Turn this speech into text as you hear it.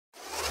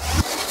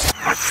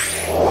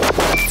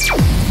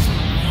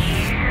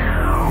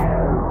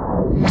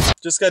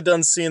Just got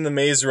done seeing The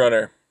Maze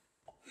Runner.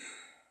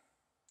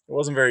 It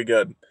wasn't very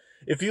good.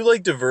 If you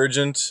like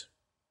Divergent,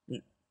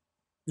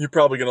 you're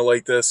probably going to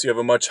like this. You have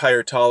a much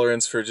higher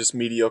tolerance for just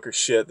mediocre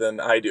shit than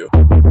I do.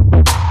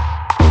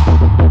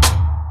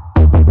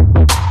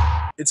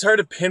 It's hard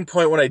to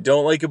pinpoint what I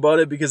don't like about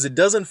it because it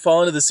doesn't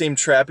fall into the same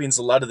trappings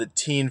a lot of the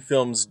teen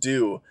films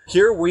do.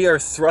 Here we are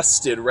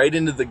thrusted right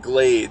into the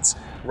glades,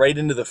 right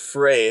into the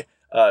fray,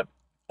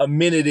 a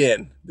minute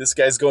in. This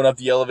guy's going up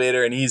the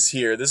elevator and he's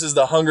here. This is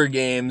the Hunger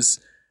Games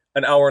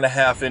an hour and a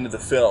half into the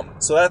film.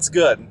 So that's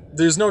good.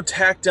 There's no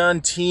tacked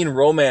on teen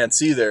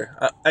romance either.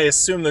 I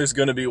assume there's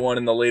going to be one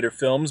in the later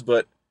films,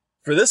 but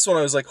for this one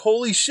I was like,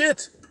 holy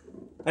shit.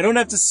 I don't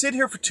have to sit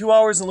here for 2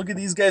 hours and look at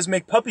these guys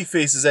make puppy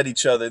faces at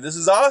each other. This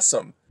is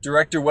awesome.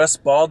 Director Wes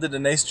Ball did a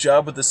nice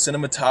job with the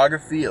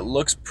cinematography. It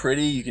looks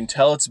pretty. You can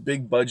tell it's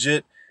big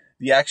budget.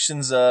 The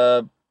action's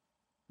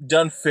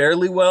done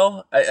fairly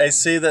well. I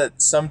say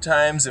that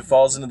sometimes it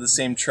falls into the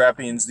same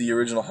trappings the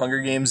original Hunger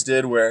Games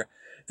did, where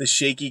the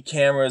shaky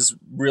camera is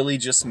really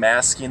just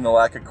masking the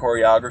lack of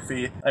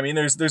choreography. I mean,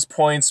 there's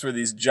points where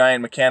these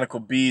giant mechanical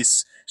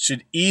beasts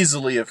should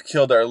easily have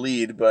killed our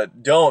lead,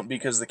 but don't,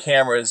 because the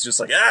camera is just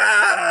like,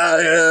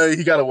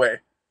 he got away.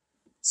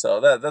 So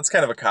that's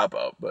kind of a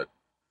cop-out, but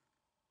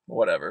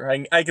whatever.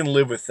 I can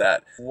live with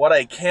that. What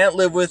I can't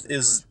live with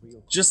is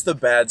just the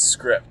bad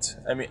script.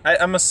 I mean,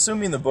 I'm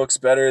assuming the book's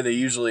better. They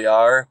usually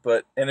are,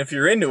 and if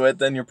you're into it,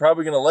 then you're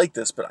probably going to like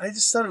this, but I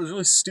just thought it was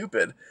really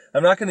stupid.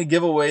 I'm not going to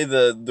give away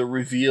the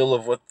reveal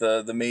of what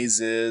the maze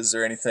is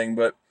or anything,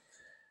 but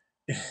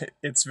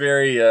it's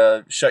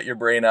very shut your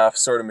brain off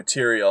sort of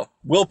material.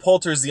 Will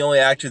Poulter is the only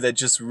actor that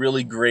just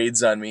really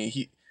grades on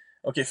me.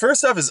 Okay,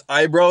 first off, his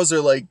eyebrows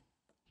are like,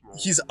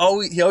 he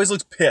always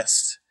looks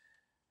pissed.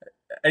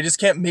 I just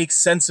can't make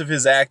sense of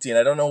his acting.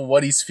 I don't know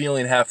what he's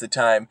feeling half the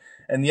time.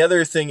 And the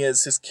other thing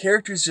is, his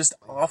character's just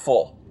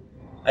awful.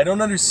 I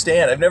don't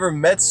understand. I've never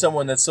met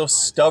someone that's so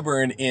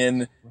stubborn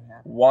in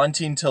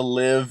wanting to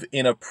live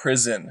in a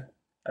prison.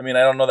 I mean,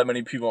 I don't know that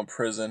many people in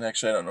prison.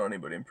 Actually, I don't know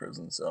anybody in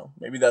prison, so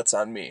maybe that's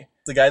on me.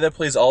 The guy that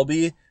plays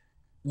Albie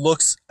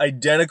looks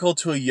identical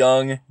to a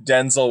young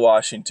Denzel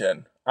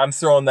Washington. I'm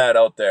throwing that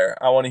out there.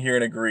 I want to hear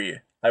and agree.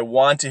 I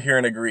want to hear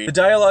and agree. The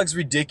dialogue's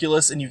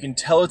ridiculous, and you can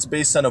tell it's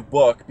based on a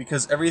book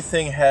because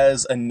everything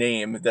has a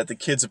name that the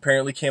kids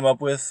apparently came up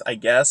with, I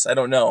guess. I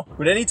don't know.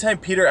 But anytime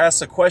Peter asks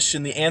a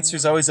question, the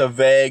answer's always a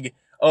vague,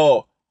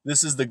 oh,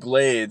 this is the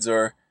Glades,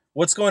 or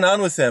what's going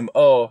on with him?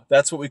 Oh,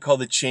 that's what we call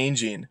the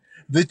changing.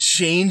 The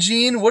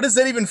changing? What does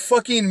that even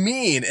fucking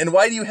mean? And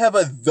why do you have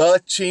a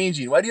the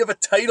changing? Why do you have a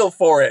title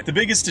for it? The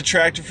biggest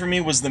detractor for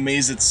me was the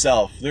maze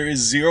itself. There is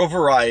zero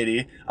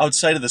variety.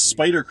 Outside of the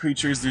spider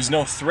creatures, there's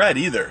no threat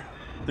either.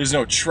 There's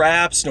no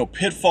traps, no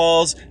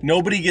pitfalls,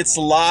 nobody gets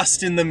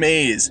lost in the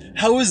maze.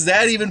 How is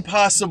that even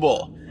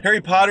possible?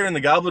 Harry Potter and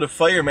the Goblet of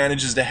Fire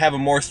manages to have a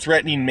more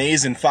threatening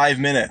maze in 5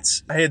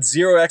 minutes. I had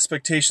zero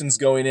expectations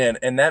going in,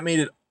 and that made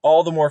it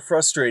all the more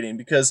frustrating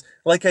because,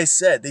 like I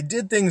said, they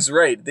did things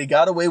right. They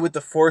got away with the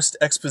forced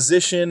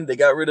exposition, they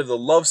got rid of the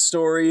love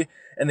story,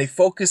 and they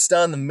focused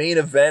on the main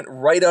event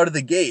right out of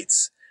the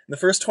gates. The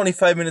first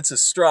 25 minutes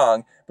is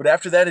strong, but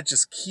after that it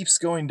just keeps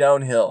going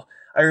downhill.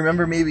 I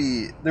remember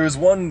maybe there was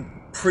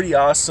one pretty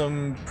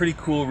awesome, pretty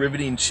cool,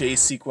 riveting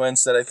chase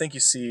sequence that I think you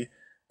see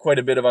quite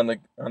a bit of on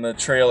the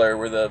trailer,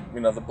 where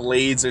the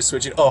blades are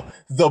switching. Oh,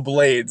 the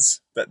blades.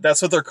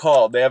 That's what they're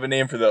called. They have a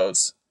name for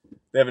those.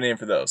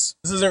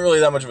 This isn't really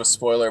that much of a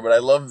spoiler, but I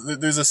love.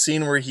 There's a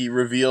scene where he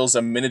reveals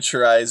a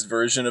miniaturized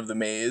version of the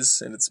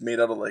maze, and it's made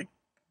out of like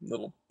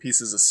little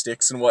pieces of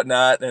sticks and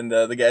whatnot. And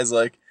the guy's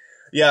like,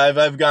 "Yeah,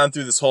 I've gone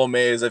through this whole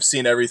maze. I've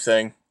seen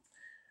everything."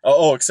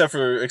 Oh, except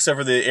for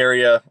the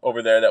area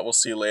over there that we'll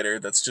see later.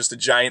 That's just a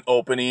giant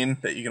opening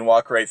that you can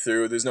walk right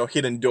through. There's no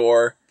hidden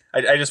door.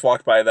 I just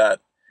walked by that.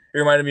 It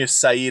reminded me of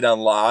Saeed on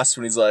Lost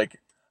when he's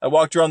like, I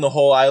walked around the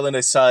whole island.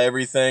 I saw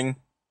everything.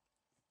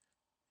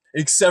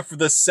 Except for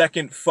the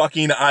second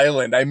fucking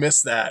island. I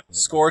missed that.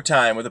 Score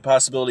time with a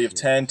possibility of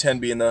 10. 10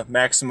 being the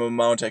maximum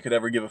amount I could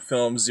ever give a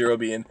film. 0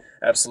 being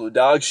absolute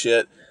dog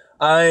shit.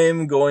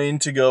 I'm going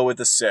to go with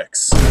a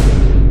 6.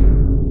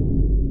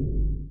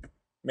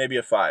 Maybe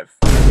a 5.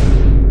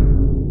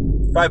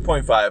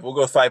 5.5. We'll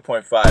go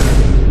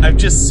 5.5. I've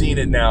just seen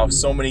it now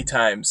so many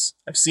times.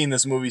 I've seen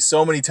this movie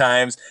so many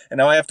times, and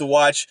now I have to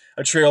watch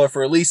a trailer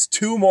for at least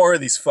 2 more of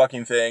these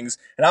fucking things,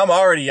 and I'm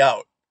already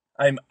out.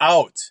 I'm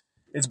out.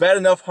 It's bad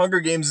enough Hunger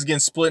Games is getting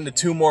split into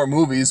 2 more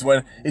movies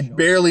when it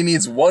barely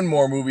needs 1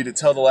 more movie to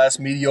tell the last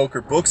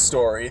mediocre book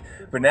story,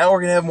 but now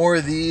we're gonna have more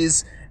of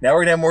these. Now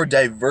we're gonna have more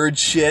Divergent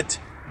shit.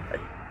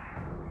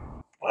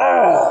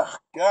 Oh,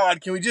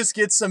 God, can we just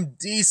get some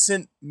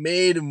decent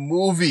made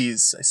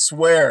movies? I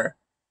swear.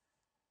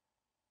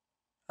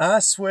 I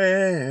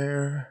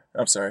swear.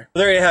 I'm sorry.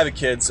 Well, there you have it,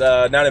 kids.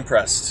 Not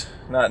impressed.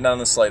 Not in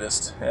the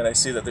slightest. And I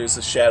see that there's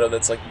a shadow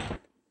that's like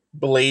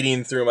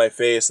blading through my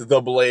face.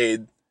 The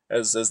blade,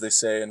 as they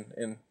say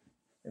in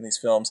in these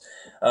films.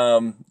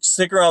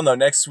 Stick around though.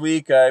 Next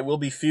week I will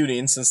be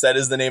feuding, since that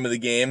is the name of the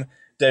game.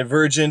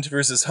 Divergent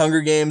versus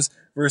Hunger Games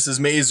versus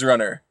Maze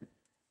Runner.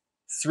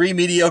 3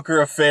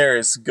 mediocre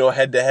affairs go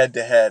head to head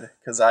to head,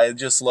 because I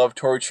just love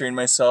torturing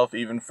myself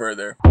even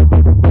further.